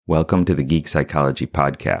Welcome to the Geek Psychology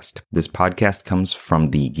Podcast. This podcast comes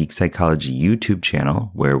from the Geek Psychology YouTube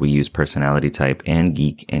channel, where we use personality type and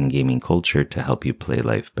geek and gaming culture to help you play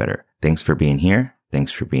life better. Thanks for being here.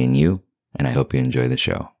 Thanks for being you. And I hope you enjoy the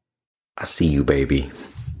show. I see you, baby.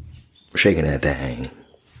 Shaking that thing.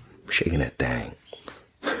 Shaking that thing.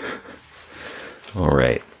 All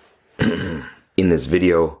right. In this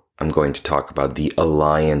video, I'm going to talk about the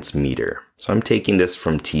Alliance Meter. So I'm taking this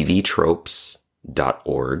from tvtropes.org,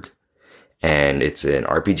 and it's an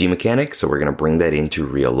RPG mechanic, so we're going to bring that into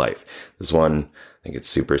real life. This one, I think it's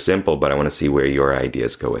super simple, but I want to see where your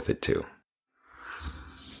ideas go with it too.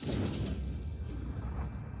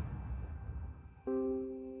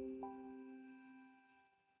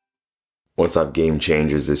 What's up, Game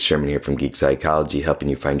Changers? It's Sherman here from Geek Psychology, helping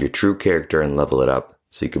you find your true character and level it up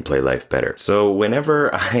so you can play life better. So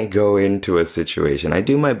whenever I go into a situation, I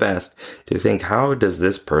do my best to think, how does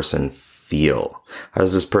this person feel? How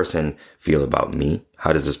does this person feel about me?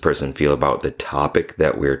 How does this person feel about the topic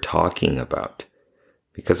that we're talking about?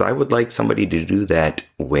 Because I would like somebody to do that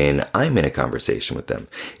when I'm in a conversation with them.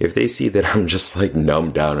 If they see that I'm just like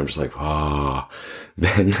numbed down, I'm just like,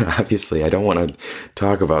 then obviously I don't want to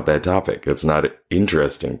talk about that topic. It's not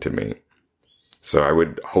interesting to me. So I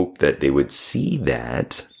would hope that they would see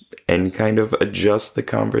that and kind of adjust the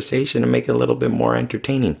conversation and make it a little bit more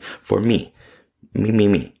entertaining for me.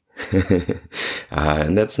 Me.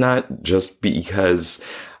 And that's not just because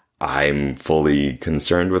I'm fully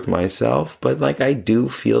concerned with myself, but like I do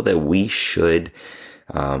feel that we should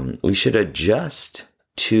adjust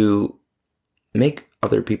to make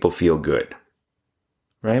other people feel good,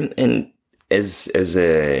 right? And as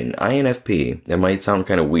an INFP, that might sound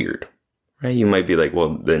kind of weird, right? You might be like,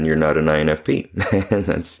 well, then you're not an INFP. And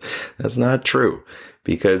that's not true,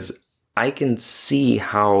 because I can see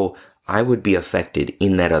how I would be affected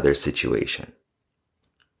in that other situation.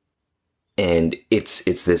 And it's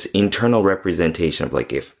this internal representation of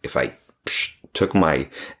like, if I took my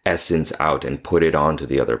essence out and put it onto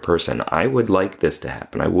the other person, I would like this to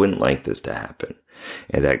happen. I wouldn't like this to happen.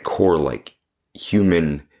 And that core, like,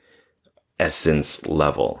 human essence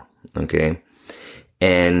level. Okay.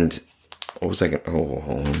 And what was I going to,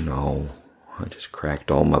 oh no, I just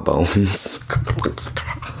cracked all my bones.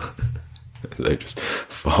 They just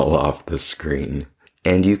fall off the screen.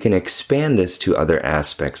 And you can expand this to other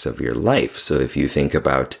aspects of your life. So if you think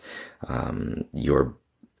about your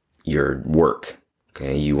work,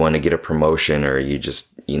 okay, you want to get a promotion, or you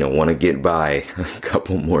just want to get by a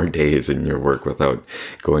couple more days in your work without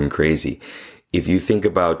going crazy. If you think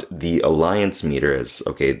about the Alliance Meter as,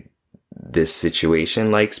 okay, this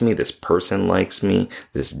situation likes me, this person likes me,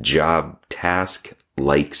 this job task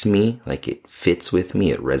likes me, like it fits with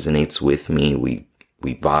me, it resonates with me, we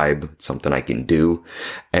vibe, it's something I can do.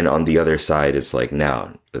 And on the other side is like,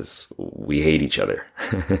 no, we hate each other.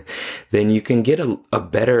 Then you can get a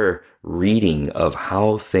better reading of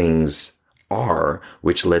how things are,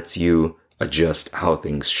 which lets you adjust how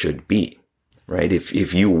things should be, right?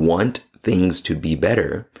 If you want things to be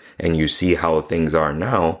better and you see how things are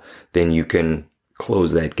now, then you can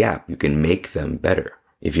close that gap. You can make them better.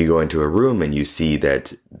 If you go into a room and you see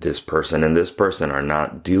that this person and this person are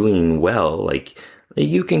not doing well, like,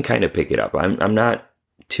 you can kind of pick it up. I'm not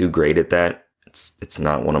too great at that. It's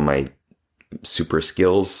not one of my super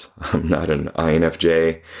skills. I'm not an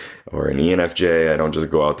INFJ or an ENFJ. I don't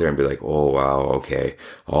just go out there and be like, oh wow, okay,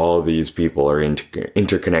 all these people are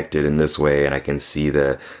interconnected in this way, and I can see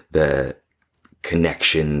the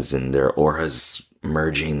connections and their auras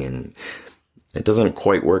merging, and it doesn't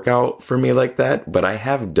quite work out for me like that. But I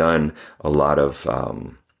have done a lot of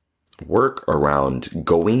work around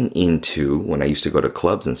going into, when I used to go to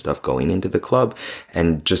clubs and stuff, going into the club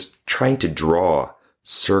and just trying to draw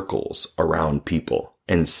circles around people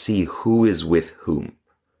and see who is with whom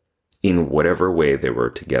in whatever way they were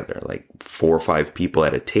together. Like 4 or 5 people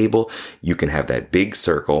at a table, you can have that big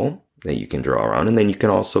circle that you can draw around, and then you can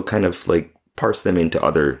also kind of like parse them into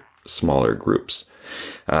other smaller groups.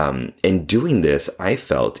 And doing this, I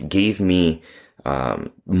felt, gave me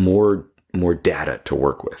more data to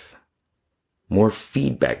work with, more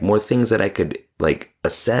feedback, more things that I could like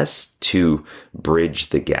assess to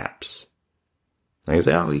bridge the gaps. Like I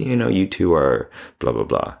say, oh, you two are blah, blah,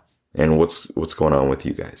 blah. And what's going on with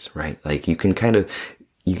you guys, right? Like you can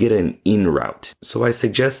you get an in route. So I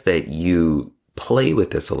suggest that you play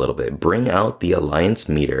with this a little bit. Bring out the Alliance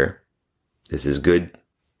Meter. This is good.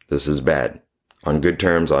 This is bad. On good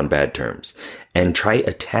terms, on bad terms. And try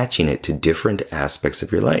attaching it to different aspects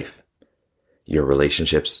of your life. Your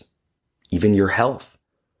relationships, even your health.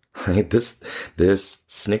 Right? This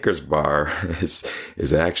Snickers bar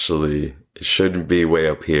is actually It shouldn't be way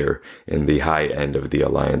up here in the high end of the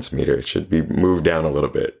alliance meter. It should be moved down a little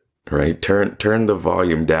bit, right? Turn the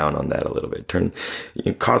volume down on that a little bit.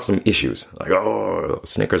 Cause some issues. Like, oh,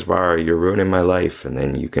 Snickers bar, you're ruining my life. And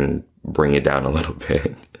then you can bring it down a little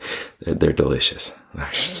bit. They're delicious. They're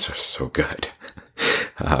just so good.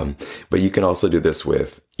 But you can also do this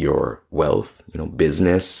with your wealth,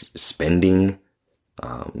 business, spending.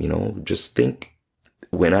 Just think,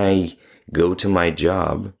 when I go to my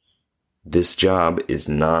job, this job is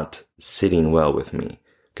not sitting well with me.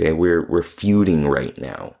 Okay, we're feuding right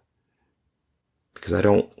now because I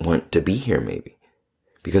don't want to be here, maybe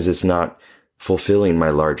because it's not fulfilling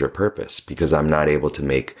my larger purpose, because I'm not able to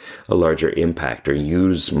make a larger impact or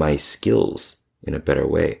use my skills in a better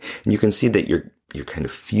way. And you can see that you're kind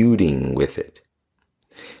of feuding with it.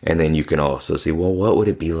 And then you can also see, well, what would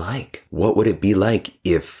it be like? What would it be like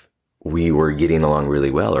if we were getting along really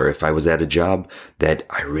well, or if I was at a job that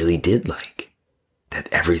I really did like, that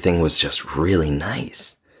everything was just really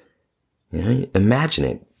nice? Imagine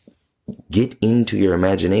it. Get into your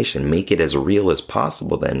imagination. Make it as real as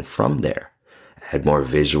possible then from there. Add more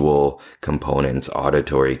visual components,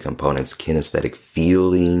 auditory components, kinesthetic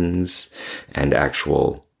feelings, and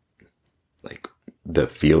actual, like, the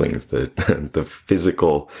feelings, the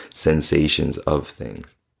physical sensations of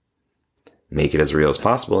things. Make it as real as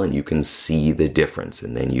possible, and you can see the difference,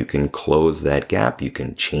 and then you can close that gap. You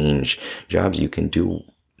can change jobs. You can do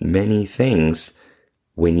many things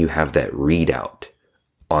when you have that readout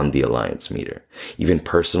on the alliance meter. Even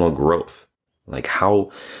personal growth. Like,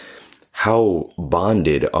 how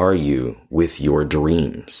bonded are you with your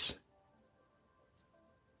dreams?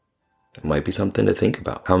 It might be something to think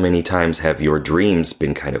about. How many times have your dreams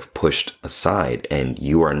been kind of pushed aside and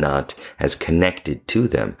you are not as connected to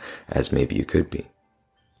them as maybe you could be?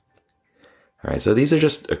 All right, so these are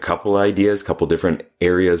just a couple ideas, couple different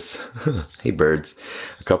areas. Hey, birds.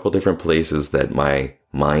 A couple different places that my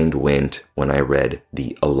mind went when I read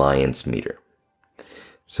the alliance meter.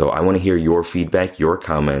 So I want to hear your feedback, your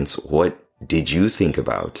comments. What did you think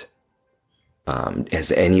about?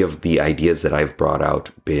 Has any of the ideas that I've brought out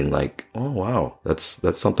been like, oh, wow, that's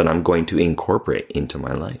something I'm going to incorporate into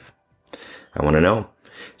my life? I want to know.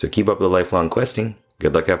 So keep up the lifelong questing.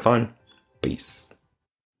 Good luck, have fun. Peace.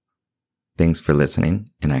 Thanks for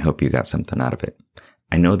listening, and I hope you got something out of it.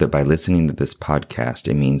 I know that by listening to this podcast,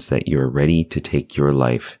 it means that you're ready to take your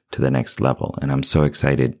life to the next level, and I'm so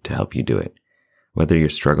excited to help you do it. Whether you're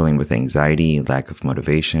struggling with anxiety, lack of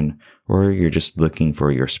motivation, or you're just looking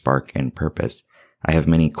for your spark and purpose, I have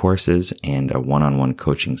many courses and a one-on-one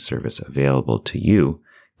coaching service available to you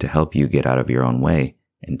to help you get out of your own way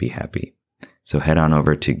and be happy. So head on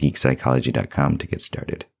over to geekpsychology.com to get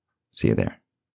started. See you there.